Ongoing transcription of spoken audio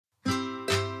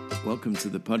Welcome to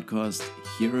the podcast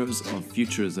Heroes of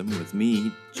Futurism with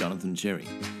me, Jonathan Cherry.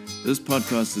 This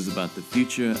podcast is about the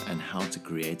future and how to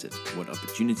create it, what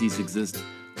opportunities exist,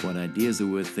 what ideas are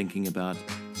worth thinking about,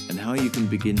 and how you can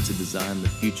begin to design the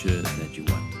future that you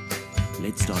want.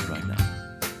 Let's start right now.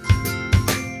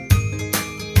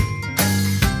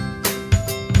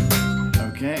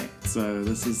 Okay, so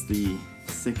this is the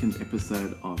second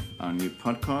episode of our new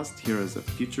podcast, Heroes of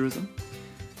Futurism.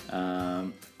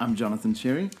 I'm Jonathan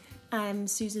Cherry. I'm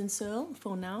Susan Searle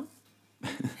for now.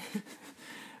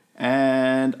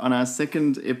 And on our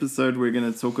second episode, we're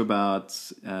going to talk about...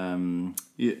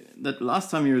 that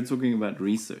last time you were talking about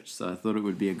research, so I thought it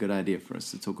would be a good idea for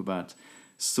us to talk about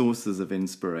sources of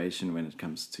inspiration when it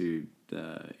comes to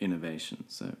innovation.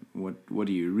 So what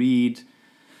do you read?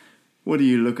 What do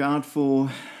you look out for?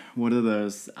 What are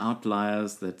those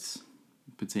outliers that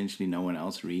potentially no one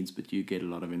else reads, but you get a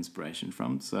lot of inspiration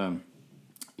from? So,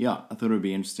 yeah, I thought it would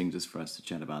be interesting just for us to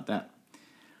chat about that.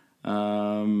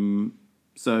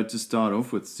 So to start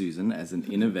off with, Susan, as an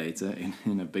innovator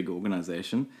in a big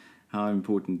organization, how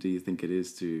important do you think it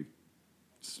is to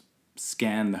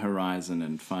scan the horizon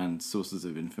and find sources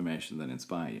of information that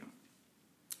inspire you?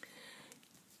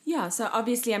 Yeah, so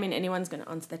obviously, anyone's going to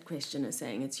answer that question as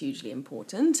saying it's hugely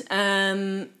important.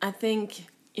 I think,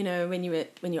 when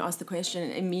you asked the question,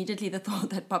 immediately the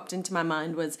thought that popped into my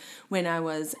mind was when I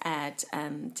was at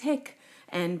Tech,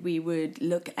 and we would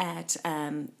look at,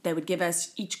 they would give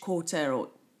us each quarter, or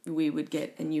we would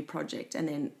get a new project, and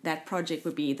then that project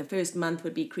would be, the first month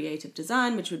would be creative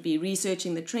design, which would be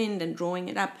researching the trend and drawing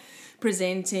it up,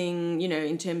 presenting,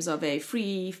 in terms of a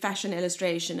free fashion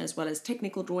illustration as well as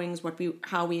technical drawings,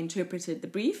 how we interpreted the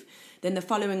brief. Then the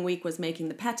following week was making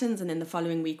the patterns, and then the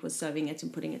following week was sewing it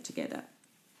and putting it together.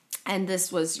 And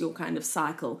this was your kind of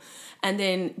cycle. And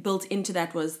then built into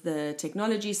that was the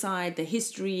technology side, the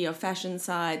history of fashion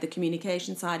side, the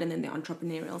communication side, and then the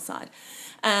entrepreneurial side.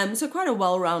 So quite a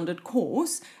well-rounded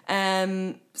course.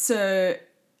 So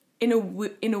in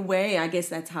a way, I guess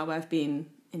that's how I've been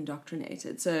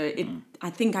indoctrinated. So I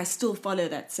think I still follow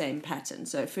that same pattern.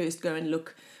 So first go and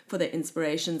look for the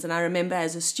inspirations. And I remember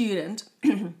as a student,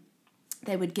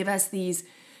 they would give us these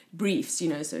briefs,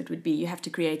 so it would be, you have to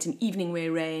create an evening wear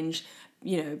range,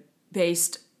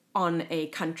 based on a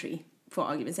country, for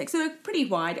argument's sake. So pretty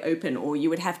wide open. Or you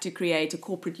would have to create a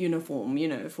corporate uniform,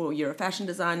 for you're a fashion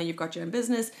designer, you've got your own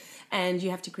business, and you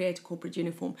have to create a corporate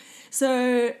uniform.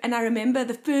 So, and I remember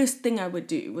the first thing I would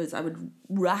do was I would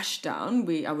rush down.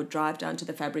 I would drive down to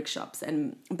the fabric shops.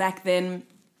 And back then,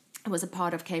 it was a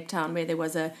part of Cape Town where there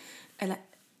was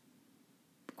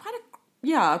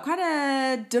quite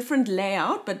a different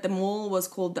layout, but the mall was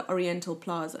called the Oriental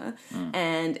Plaza,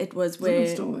 and it was where...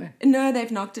 Is it still there? No,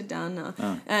 they've knocked it down now.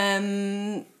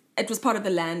 Oh. It was part of the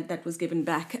land that was given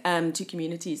back to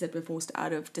communities that were forced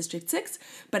out of District 6,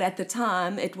 but at the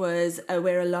time it was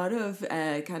where a lot of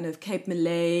kind of Cape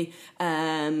Malay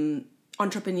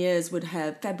entrepreneurs would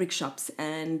have fabric shops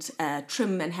and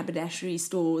trim and haberdashery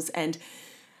stores, and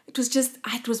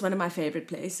it was one of my favorite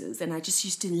places, and I just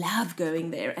used to love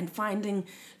going there and finding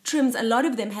trims. A lot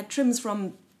of them had trims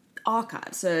from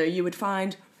archives, so you would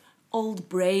find old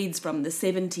braids from the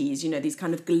 70s, these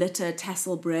kind of glitter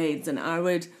tassel braids, and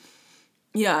I'd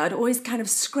always kind of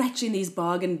scratch in these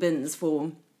bargain bins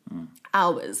for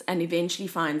hours and eventually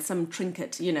find some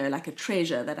trinket, like a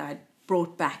treasure that I'd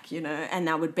brought back, and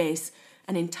I would base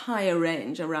an entire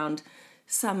range around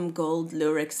some gold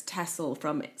lurex tassel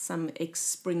from some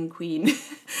ex-spring queen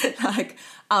like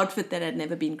outfit that had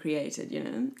never been created,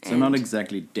 So not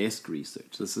exactly desk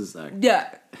research. This is like...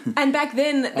 Yeah. And back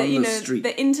then,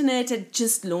 the internet had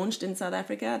just launched in South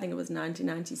Africa. I think it was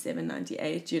 1997,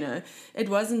 98, It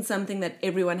wasn't something that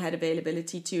everyone had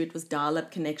availability to. It was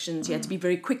dial-up connections. You had to be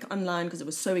very quick online because it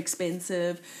was so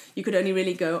expensive. You could only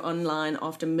really go online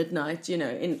after midnight,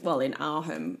 in our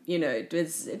home,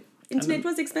 Internet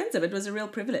was expensive. It was a real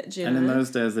privilege. And in those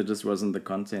days, there just wasn't the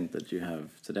content that you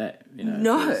have today.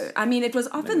 No, it was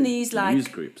often these like news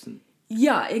groups and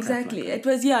exactly. Like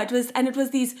It was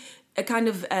these kind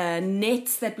of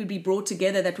nets that would be brought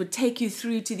together that would take you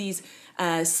through to these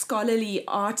scholarly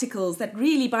articles that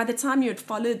really, by the time you had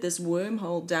followed this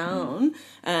wormhole down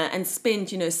and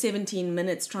spent 17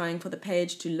 minutes trying for the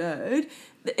page to load,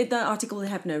 the article will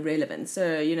have no relevance.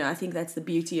 So, I think that's the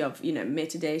beauty of,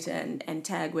 metadata and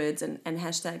tag words and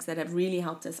hashtags that have really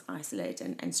helped us isolate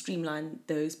and streamline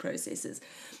those processes.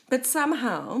 But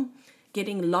somehow,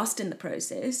 getting lost in the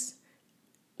process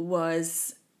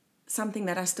was something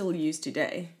that I still use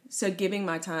today. So giving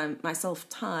myself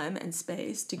time and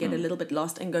space to get a little bit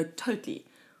lost and go totally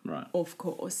off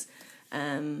course.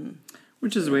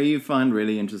 Which is where you find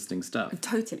really interesting stuff.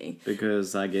 Totally.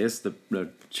 Because I guess the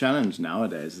challenge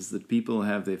nowadays is that people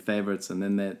have their favorites, and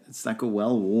then it's like a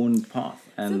well-worn path.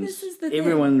 And this is the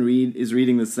everyone is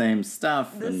reading the same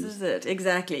stuff. This is it,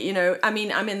 exactly. You know, I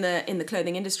mean, I'm in the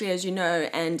clothing industry, as you know,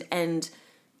 and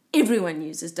everyone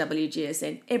uses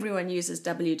WGSN, everyone uses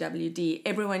WWD,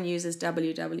 everyone uses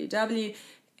WWW,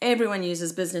 everyone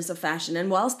uses Business of Fashion.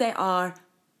 And whilst they are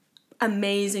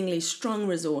amazingly strong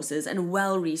resources and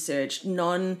well-researched,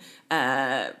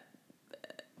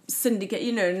 syndicate,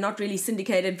 you know, not really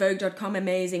syndicated, Vogue.com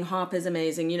amazing, Harper's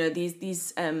amazing, you know,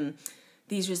 these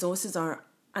resources are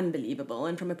unbelievable,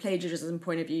 and from a plagiarism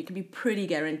point of view you can be pretty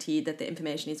guaranteed that the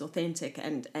information is authentic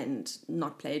and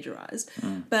not plagiarized.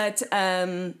 But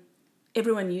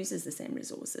everyone uses the same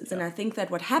resources, and I think that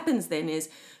what happens then is,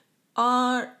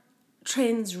 are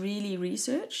trends really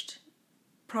researched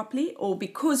properly, or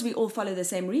because we all follow the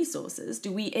same resources,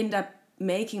 do we end up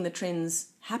making the trends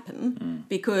happen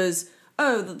because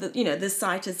this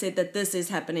site has said that this is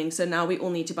happening, so now we all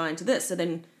need to buy into this? So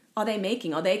then are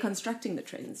they constructing the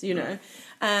trends, you know?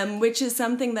 Which is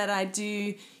something that I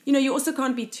do, you know, you also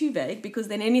can't be too vague, because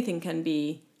then anything can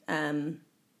be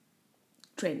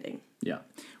trending. Yeah,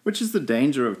 which is the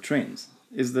danger of trends,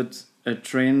 is that a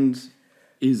trend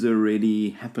is already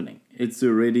happening. It's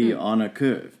already on a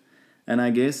curve. And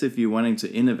I guess if you're wanting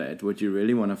to innovate, what you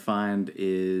really want to find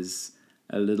is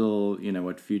a little, you know,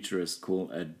 what futurists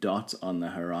call a dot on the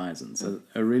horizon. So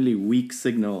a really weak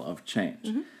signal of change.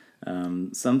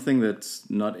 Something that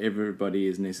not everybody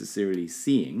is necessarily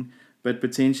seeing, but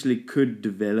potentially could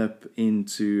develop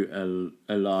into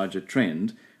a larger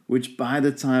trend, which by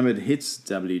the time it hits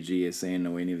WGSN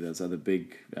or any of those other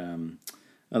big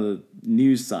other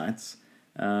news sites,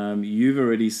 you've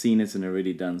already seen it and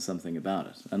already done something about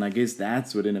it. And I guess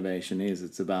that's what innovation is.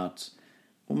 It's about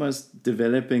almost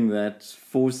developing that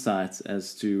foresight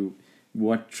as to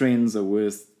what trends are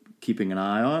worth keeping an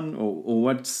eye on, or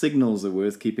what signals are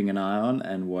worth keeping an eye on,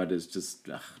 and what is just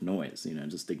noise. You know,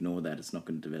 just ignore that. It's not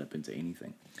going to develop into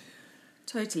anything.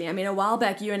 Totally. I mean, a while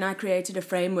back, you and I created a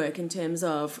framework in terms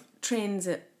of trends.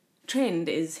 Trend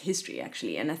is history,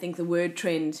 actually, and I think the word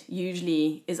trend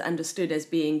usually is understood as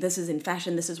being, this is in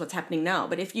fashion, this is what's happening now.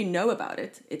 But if you know about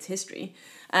it, it's history.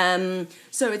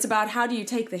 So it's about, how do you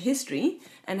take the history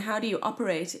and how do you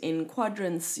operate in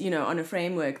quadrants, you know, on a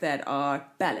framework that are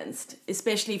balanced.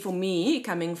 Especially for me,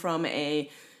 coming from a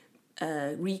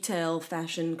retail,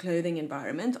 fashion, clothing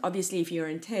environment. Obviously, if you're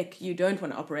in tech, you don't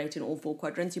want to operate in all four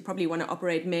quadrants. You probably want to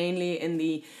operate mainly in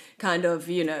the kind of,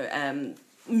 you know,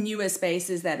 newer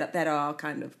spaces that are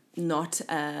kind of not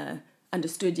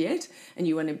understood yet, and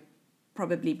you want to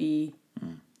probably be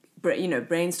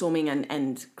brainstorming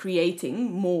and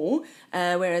creating more,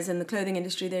 whereas in the clothing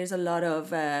industry there's a lot of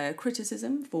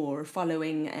criticism for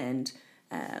following and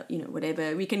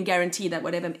whatever. We can guarantee that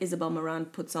whatever Isabel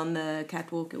Marant puts on the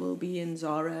catwalk, it will be in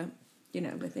Zara, you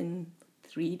know, within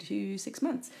 3 to 6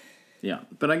 months. Yeah,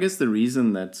 but I guess the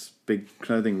reason that big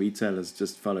clothing retailers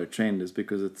just follow trend is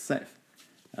because it's safe.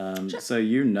 So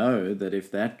you know that if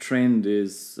that trend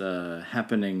is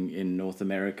happening in North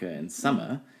America in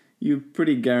summer, you're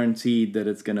pretty guaranteed that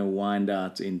it's going to wind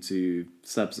out into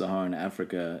sub-Saharan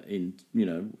Africa. In, you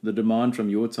know, the demand from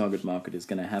your target market is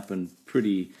going to happen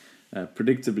pretty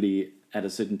predictably at a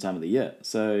certain time of the year.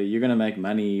 So you're going to make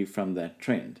money from that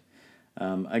trend.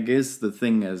 I guess the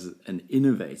thing as an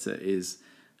innovator is,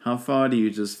 how far do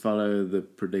you just follow the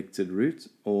predicted route,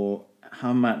 or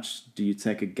how much do you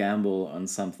take a gamble on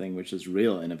something which is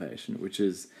real innovation, which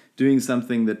is doing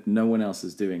something that no one else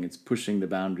is doing? It's pushing the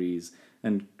boundaries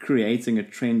and creating a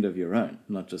trend of your own,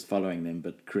 not just following them,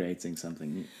 but creating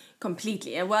something new.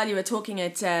 Completely. And while you were talking,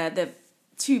 the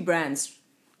two brands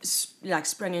like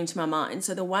sprung into my mind.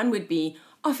 So the one would be,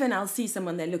 often I'll see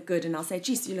someone, they look good, and I'll say,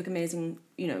 geez, you look amazing,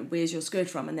 you know, where's your skirt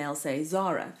from? And they'll say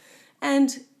Zara.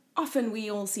 And often we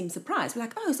all seem surprised. We're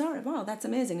like, oh, Zara, wow, that's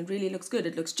amazing. It really looks good.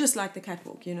 It looks just like the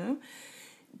catwalk, you know.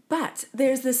 But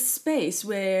there's this space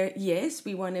where, yes,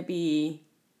 we want to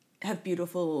have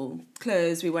beautiful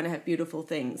clothes. We want to have beautiful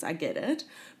things. I get it.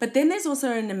 But then there's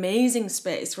also an amazing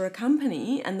space for a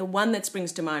company. And the one that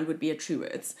springs to mind would be a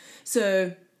Truworths.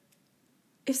 So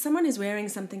if someone is wearing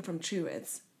something from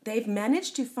Truworths, they've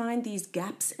managed to find these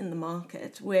gaps in the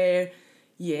market where,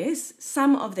 yes,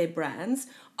 some of their brands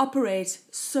operate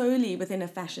solely within a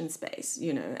fashion space,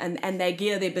 you know, and they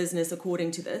gear their business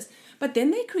according to this. But then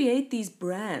they create these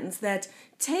brands that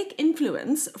take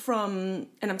influence from,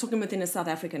 and I'm talking within a South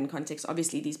African context.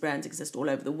 Obviously, these brands exist all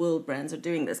over the world. Brands are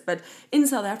doing this. But in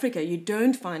South Africa, you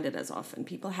don't find it as often.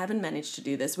 People haven't managed to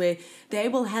do this, where they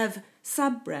will have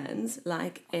sub-brands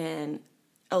like an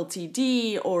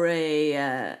LTD or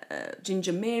a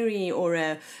Ginger Mary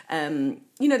or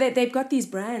they've got these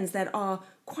brands that are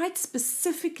quite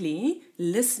specifically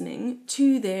listening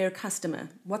to their customer.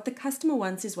 What the customer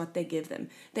wants is what they give them.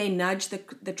 They nudge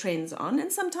the trends on,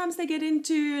 and sometimes they get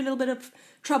into a little bit of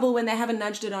trouble when they haven't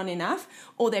nudged it on enough,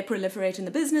 or they proliferate in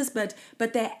the business, but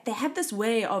they have this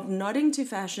way of nodding to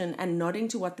fashion and nodding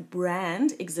to what the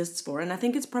brand exists for. And I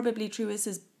think it's probably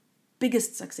Truworths'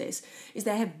 biggest success is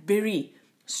they have very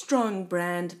strong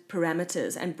brand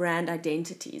parameters and brand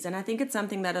identities. And I think it's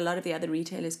something that a lot of the other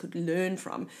retailers could learn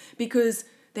from, because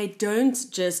they don't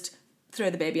just throw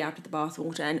the baby out with the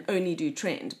bathwater and only do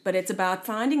trend, but it's about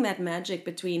finding that magic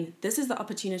between this is the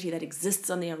opportunity that exists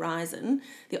on the horizon.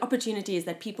 The opportunity is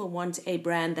that people want a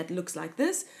brand that looks like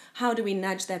this. How do we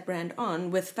nudge that brand on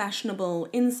with fashionable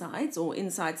insights or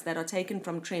insights that are taken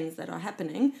from trends that are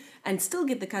happening and still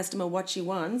give the customer what she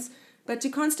wants, but to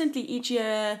constantly each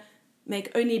year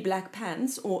make only black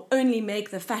pants or only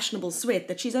make the fashionable sweat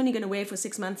that she's only going to wear for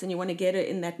 6 months and you want to get her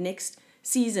in that next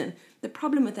season. The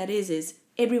problem with that is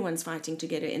everyone's fighting to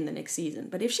get her in the next season.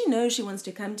 But if she knows she wants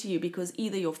to come to you because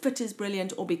either your fit is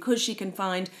brilliant or because she can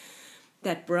find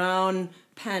that brown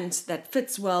pant that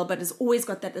fits well but has always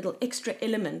got that little extra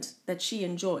element that she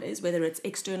enjoys, whether it's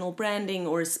external branding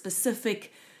or a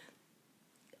specific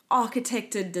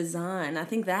architected design, I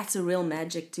think that's a real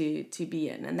magic to be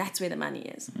in, and that's where the money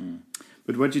is.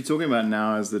 But what you're talking about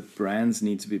now is that brands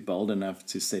need to be bold enough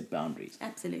to set boundaries.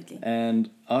 Absolutely. And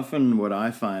often what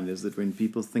I find is that when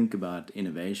people think about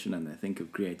innovation and they think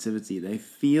of creativity, they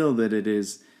feel that it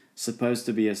is supposed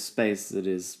to be a space that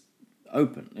is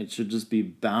open. It should just be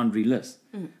boundaryless.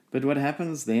 But what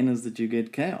happens then is that you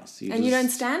get chaos. You don't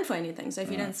stand for anything. So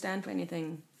if you don't stand for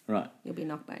anything, you'll be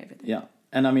knocked by everything. Yeah.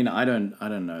 And I mean, I don't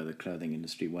know the clothing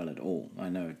industry well at all. I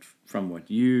know it from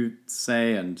what you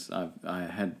say, and I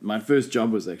had my first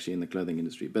job was actually in the clothing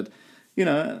industry. But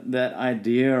that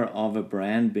idea of a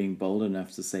brand being bold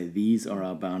enough to say these are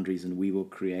our boundaries and we will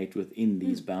create within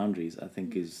these boundaries, I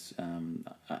think is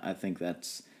I think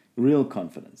that's real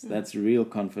confidence. That's real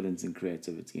confidence in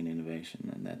creativity and innovation,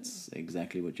 and that's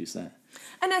exactly what you say.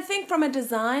 And I think from a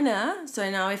designer, so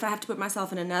now if I have to put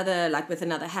myself in with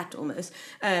another hat almost,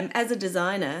 as a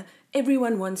designer,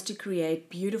 everyone wants to create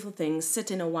beautiful things, sit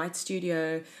in a white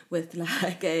studio with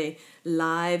like a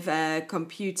live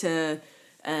computer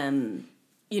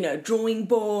drawing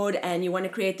board, and you want to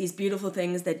create these beautiful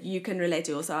things that you can relate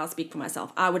to. Also, I'll speak for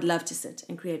myself. I would love to sit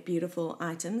and create beautiful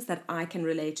items that I can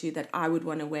relate to, that I would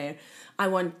want to wear.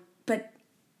 But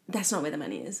that's not where the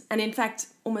money is. And in fact,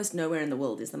 almost nowhere in the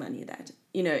world is the money that,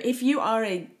 if you are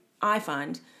I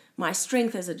find my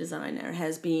strength as a designer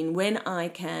has been when I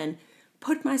can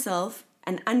put myself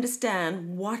and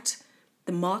understand what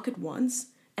the market wants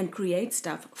and create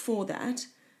stuff for that,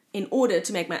 in order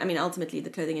to make ultimately the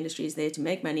clothing industry is there to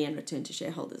make money and return to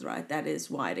shareholders, right? That is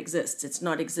why it exists. It's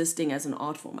not existing as an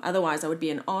art form. Otherwise, I would be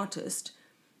an artist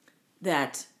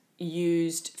that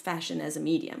used fashion as a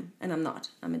medium, and I'm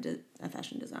not. I'm a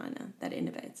fashion designer that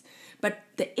innovates. But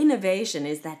the innovation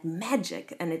is that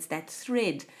magic, and it's that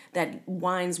thread that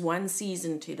winds one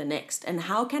season to the next. And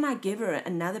how can I give her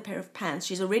another pair of pants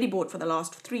she's already bought for the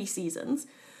last 3 seasons?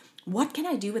 What can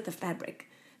I do with the fabric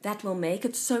that will make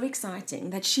it so exciting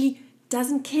that she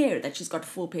doesn't care that she's got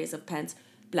 4 pairs of pants,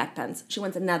 black pants. She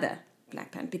wants another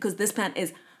black pant because this pant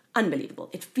is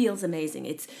unbelievable. It feels amazing.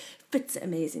 It fits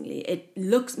amazingly. It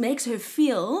makes her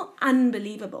feel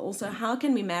unbelievable. So how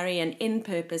can we marry an end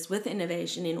purpose with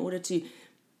innovation in order to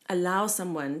allow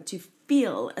someone to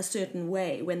feel a certain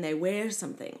way when they wear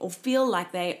something, or feel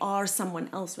like they are someone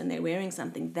else when they're wearing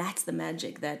something? That's the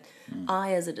magic that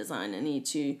I as a designer need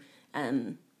to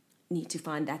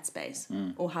find that space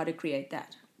or how to create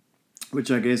that. Which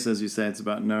I guess, as you say, it's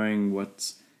about knowing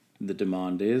what the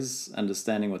demand is,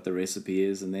 understanding what the recipe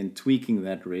is, and then tweaking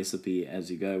that recipe as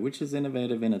you go, which is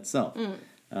innovative in itself.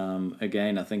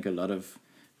 Again, I think a lot of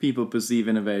people perceive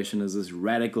innovation as this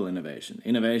radical innovation.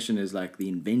 Innovation is like the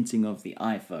inventing of the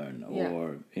iPhone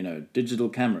or, digital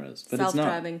cameras. But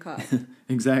self-driving cars.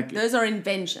 Exactly. Those are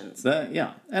inventions.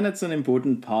 And it's an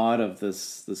important part of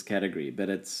this category. But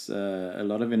it's a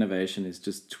lot of innovation is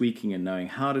just tweaking and knowing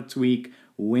how to tweak,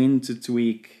 when to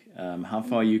tweak, how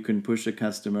far you can push a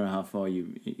customer, how far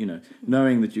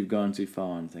knowing that you've gone too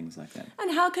far and things like that.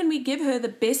 And how can we give her the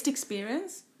best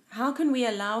experience? How can we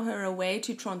allow her a way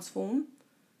to transform?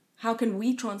 How can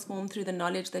we transform through the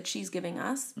knowledge that she's giving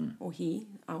us, or he?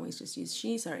 I always just use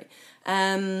she, sorry.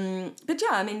 But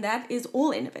that is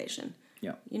all innovation.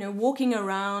 Yeah. Walking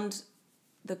around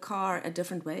the car a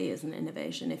different way is an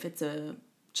innovation if it's a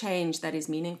change that is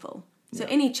meaningful. So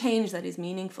any change that is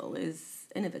meaningful is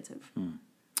innovative.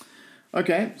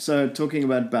 Okay, so talking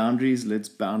about boundaries, let's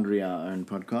boundary our own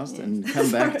podcast and come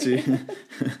back to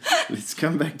let's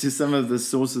come back to some of the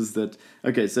sources that.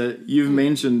 Okay, so you've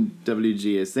mentioned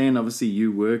WGSN. Obviously,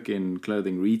 you work in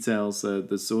clothing retail, so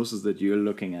the sources that you're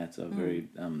looking at are very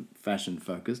fashion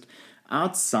focused.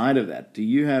 Outside of that, do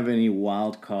you have any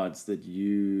wild cards that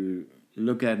you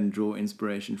look at and draw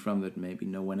inspiration from that maybe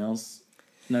no one else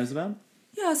knows about?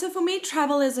 Yeah, so for me,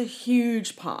 travel is a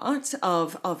huge part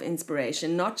of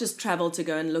inspiration, not just travel to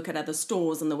go and look at other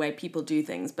stores and the way people do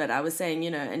things, but I was saying,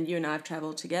 and you and I have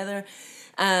traveled together.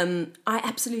 I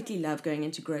absolutely love going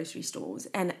into grocery stores,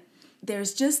 and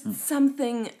there's just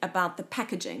something about the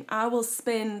packaging. I will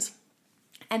spend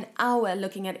an hour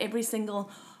looking at every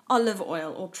single olive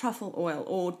oil or truffle oil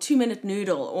or 2-minute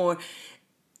noodle, or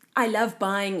I love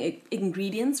buying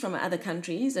ingredients from other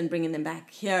countries and bringing them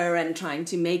back here and trying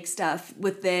to make stuff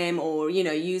with them, or,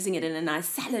 using it in a nice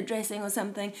salad dressing or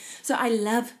something. So I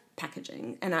love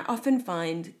packaging, and I often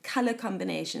find color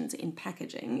combinations in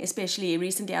packaging, especially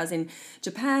recently I was in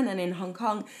Japan and in Hong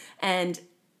Kong, and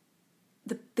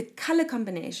the color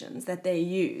combinations that they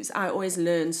use, I always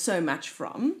learn so much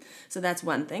from. So that's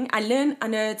one thing. I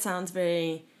know it sounds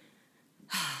very...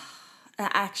 I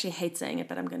actually hate saying it,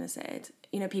 but I'm going to say it.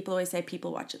 People always say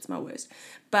people watch, it's my worst.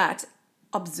 But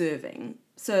observing.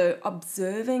 So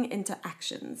observing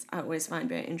interactions, I always find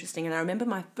very interesting. And I remember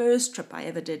my first trip I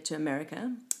ever did to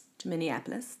America, to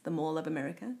Minneapolis, the Mall of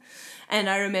America. And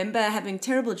I remember having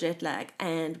terrible jet lag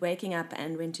and waking up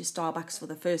and went to Starbucks for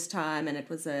the first time. And it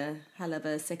was a hell of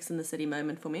a Sex in the City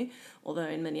moment for me, although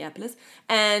in Minneapolis.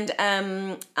 And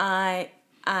I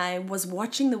was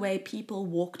watching the way people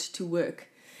walked to work.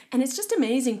 And it's just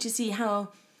amazing to see how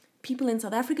people in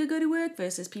South Africa go to work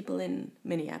versus people in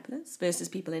Minneapolis versus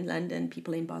people in London,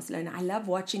 people in Barcelona. I love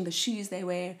watching the shoes they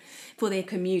wear for their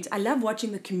commute. I love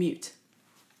watching the commute.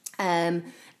 And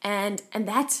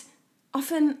that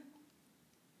often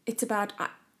it's about,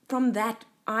 from that,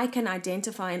 I can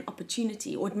identify an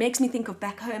opportunity, or it makes me think of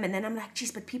back home. And then I'm like,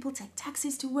 geez, but people take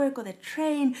taxis to work or they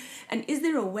train. And is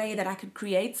there a way that I could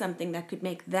create something that could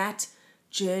make that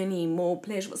journey more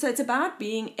pleasurable? So it's about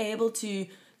being able to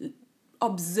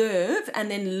observe and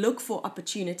then look for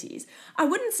opportunities. I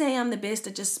wouldn't say I'm the best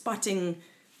at just spotting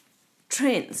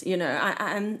trends.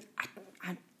 I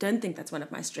don't think that's one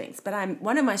of my strengths, but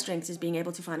one of my strengths is being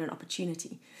able to find an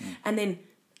opportunity. And then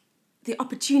the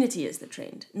opportunity is the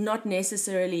trend, not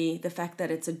necessarily the fact that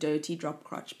it's a dirty drop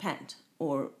crotch pant.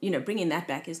 Or, bringing that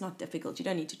back is not difficult. You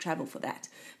don't need to travel for that.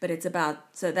 But it's about,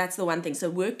 so that's the one thing. So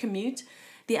work commute.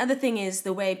 The other thing is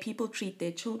the way people treat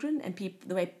their children and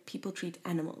the way people treat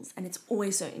animals. And it's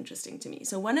always so interesting to me.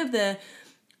 So one of the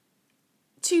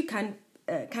two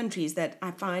countries that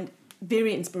I find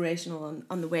very inspirational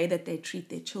on the way that they treat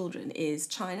their children is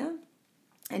China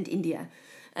and India.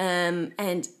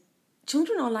 And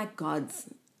children are like gods,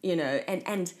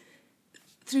 and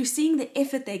through seeing the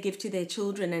effort they give to their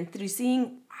children and through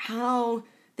seeing how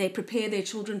they prepare their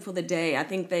children for the day, I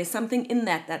think there's something in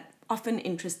that often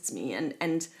interests me,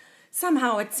 and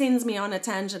somehow it sends me on a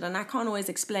tangent, and I can't always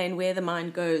explain where the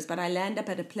mind goes, but I land up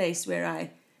at a place where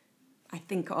I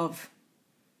think of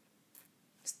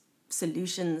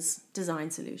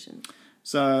design solutions.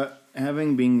 So,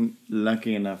 having been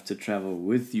lucky enough to travel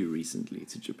with you recently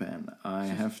to Japan, I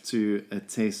have to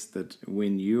attest that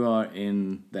when you are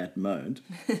in that mode,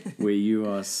 where you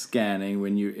are scanning,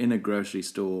 when you're in a grocery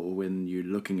store or when you're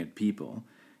looking at people,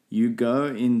 you go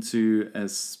into a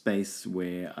space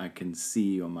where I can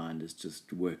see your mind is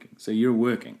just working. So you're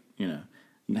working,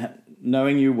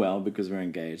 knowing you well because we're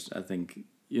engaged. I think,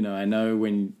 I know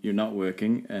when you're not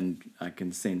working, and I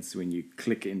can sense when you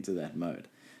click into that mode.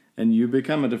 And you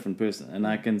become a different person. And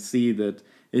I can see that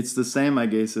it's the same, I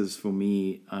guess, as for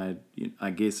me.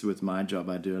 I guess with my job,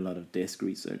 I do a lot of desk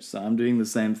research. So I'm doing the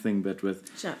same thing, but with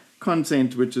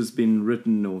content which has been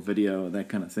written or video or that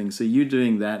kind of thing. So you're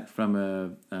doing that from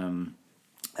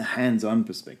a hands-on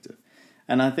perspective.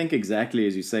 And I think exactly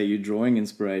as you say, you're drawing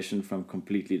inspiration from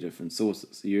completely different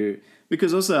sources.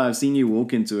 Because also I've seen you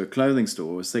walk into a clothing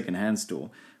store or a second-hand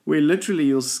store where literally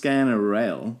you'll scan a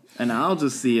rail and I'll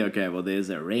just see, okay, well, there's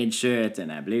a red shirt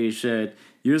and a blue shirt.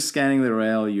 You're scanning the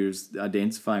rail, you're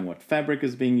identifying what fabric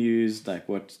is being used, like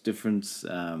what different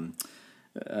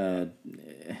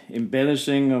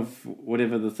embellishing of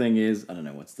whatever the thing is. I don't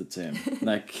know, what's the term?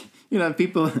 Like,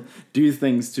 people do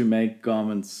things to make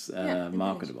garments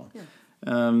marketable. Yeah.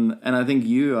 And I think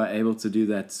you are able to do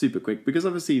that super quick because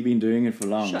obviously you've been doing it for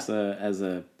long. Sure. So as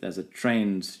a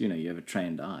trained, you have a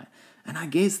trained eye. And I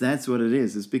guess that's what it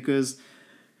is because,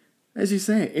 as you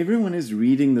say, everyone is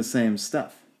reading the same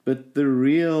stuff. But the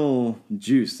real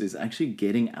juice is actually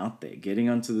getting out there, getting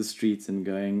onto the streets and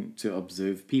going to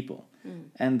observe people.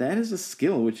 And that is a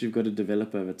skill which you've got to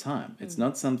develop over time. It's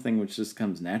not something which just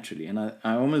comes naturally. And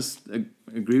I almost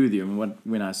agree with you. And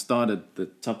when I started the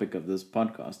topic of this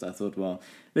podcast, I thought, well,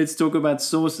 let's talk about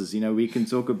sources. We can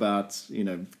talk about,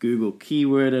 Google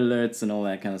keyword alerts and all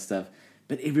that kind of stuff.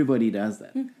 But everybody does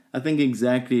that. I think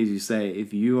exactly as you say,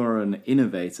 if you are an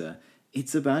innovator,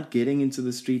 it's about getting into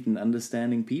the street and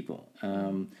understanding people.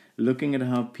 Looking at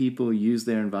how people use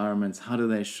their environments, how do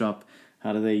they shop,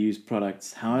 how do they use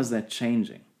products? How is that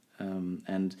changing?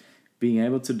 And being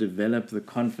able to develop the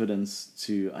confidence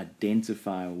to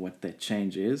identify what that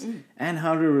change is and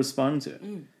how to respond to it.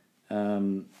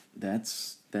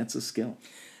 That's a skill.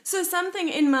 So something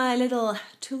in my little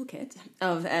toolkit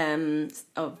of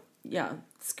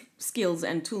skills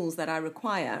and tools that I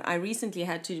require, I recently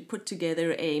had to put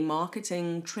together a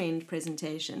marketing trend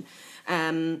presentation.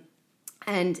 And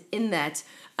in that,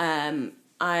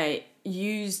 I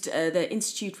used the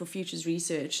Institute for Futures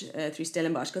Research through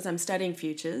Stellenbosch because I'm studying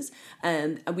futures,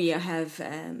 and we have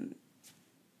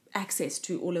access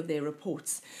to all of their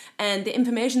reports. And the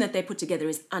information that they put together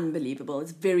is unbelievable.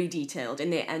 It's very detailed in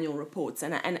their annual reports.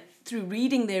 And through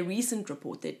reading their recent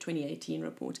report, their 2018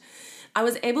 report, I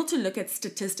was able to look at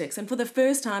statistics. And for the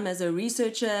first time as a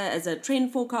researcher, as a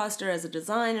trend forecaster, as a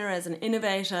designer, as an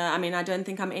innovator, I don't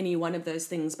think I'm any one of those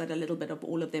things, but a little bit of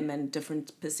all of them and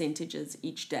different percentages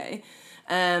each day.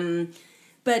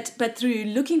 But through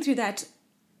looking through that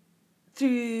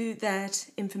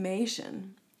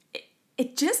information,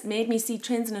 it just made me see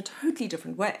trends in a totally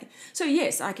different way. So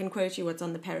yes, I can quote you what's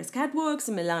on the Paris catwalks,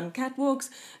 the Milan catwalks,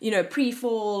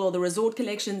 pre-fall or the resort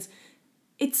collections.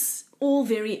 It's all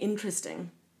very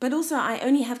interesting. But also I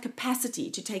only have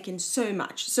capacity to take in so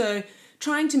much. So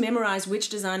trying to memorize which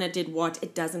designer did what,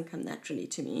 it doesn't come naturally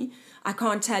to me. I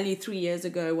can't tell you 3 years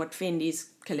ago what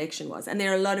Fendi's collection was. And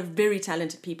there are a lot of very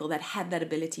talented people that have that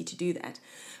ability to do that.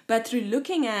 But through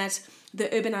looking at the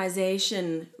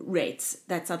urbanization rates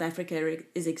that South Africa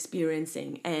is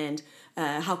experiencing and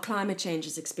how climate change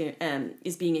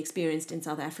is being experienced in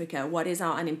South Africa, what is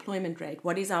our unemployment rate,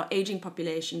 what is our aging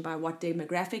population by what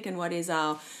demographic, and what is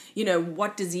our,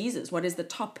 what diseases, what is the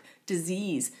top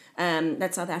disease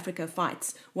that South Africa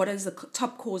fights, what is the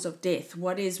top cause of death,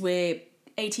 what is where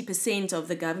 80% of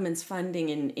the government's funding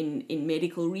in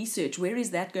medical research, where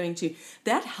is that going to?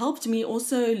 That helped me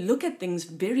also look at things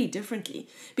very differently.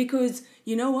 Because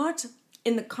you know what?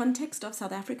 In the context of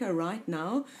South Africa right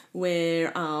now,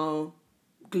 where our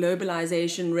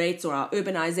globalization rates or our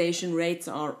urbanization rates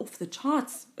are off the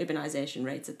charts, urbanization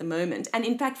rates at the moment. And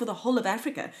in fact, for the whole of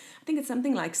Africa, I think it's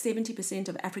something like 70%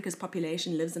 of Africa's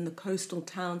population lives in the coastal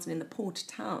towns and in the port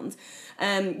towns.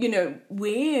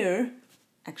 Where...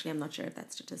 Actually, I'm not sure if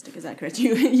that statistic is accurate.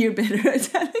 You're better at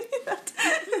telling me that.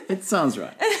 It sounds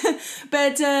right.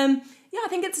 But I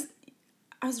think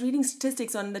I was reading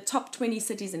statistics on the top 20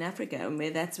 cities in Africa, and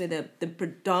that's where the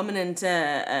predominant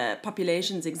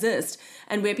populations exist,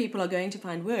 and where people are going to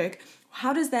find work.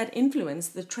 How does that influence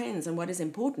the trends and what is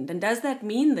important? And does that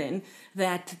mean then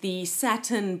that the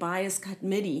Saturn bias cut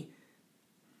midi,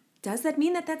 does that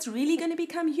mean that that's really going to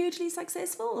become hugely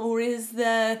successful, or is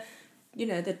the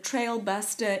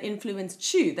trailbuster influenced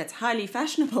shoe that's highly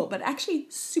fashionable but actually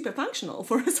super functional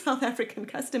for a South African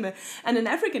customer and an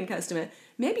African customer?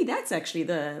 Maybe that's actually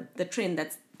the trend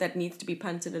that needs to be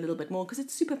punted a little bit more because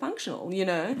it's super functional,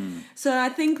 So I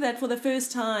think that for the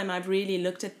first time I've really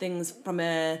looked at things from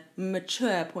a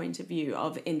mature point of view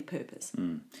of end purpose.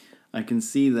 I can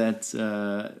see that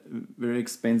very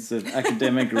expensive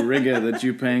academic rigor that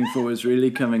you're paying for is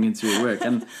really coming into your work.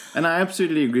 And I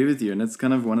absolutely agree with you. And it's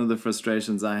kind of one of the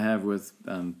frustrations I have with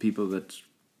people that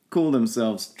call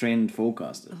themselves trend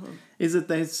forecasters, is that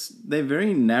they're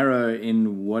very narrow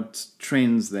in what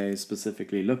trends they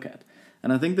specifically look at.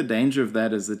 And I think the danger of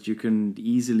that is that you can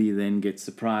easily then get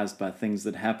surprised by things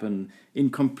that happen in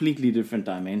completely different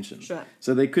dimensions. Sure.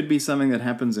 So there could be something that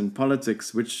happens in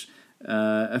politics which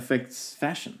affects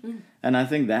fashion. And I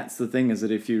think that's the thing, is that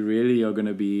if you really are going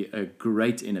to be a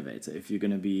great innovator, if you're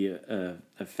going to be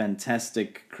a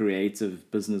fantastic creative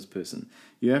business person,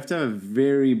 you have to have a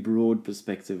very broad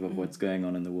perspective of what's going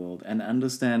on in the world and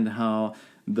understand how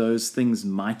those things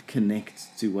might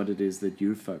connect to what it is that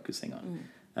you're focusing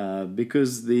on.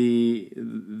 Because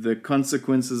the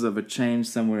consequences of a change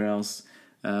somewhere else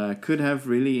could have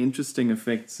really interesting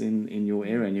effects in your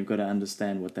area, and you've got to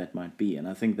understand what that might be. And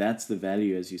I think that's the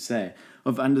value, as you say,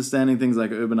 of understanding things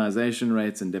like urbanization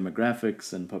rates and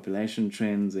demographics and population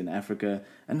trends in Africa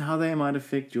and how they might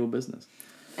affect your business.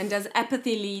 And does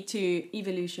apathy lead to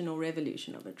evolution or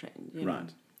revolution of a trend?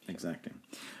 Right. Exactly.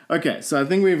 Okay, so I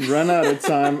think we've run out of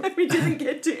time. We didn't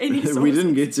get to any sources. We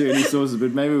didn't get to any sources,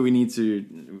 but maybe we need to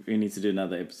do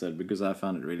another episode because I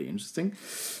found it really interesting.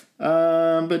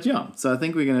 But yeah, so I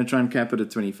think we're going to try and cap it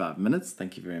at 25 minutes.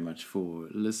 Thank you very much for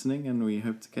listening, and we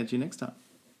hope to catch you next time.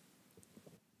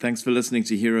 Thanks for listening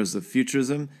to Heroes of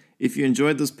Futurism. If you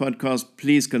enjoyed this podcast,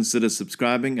 please consider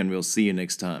subscribing, and we'll see you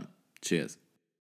next time. Cheers.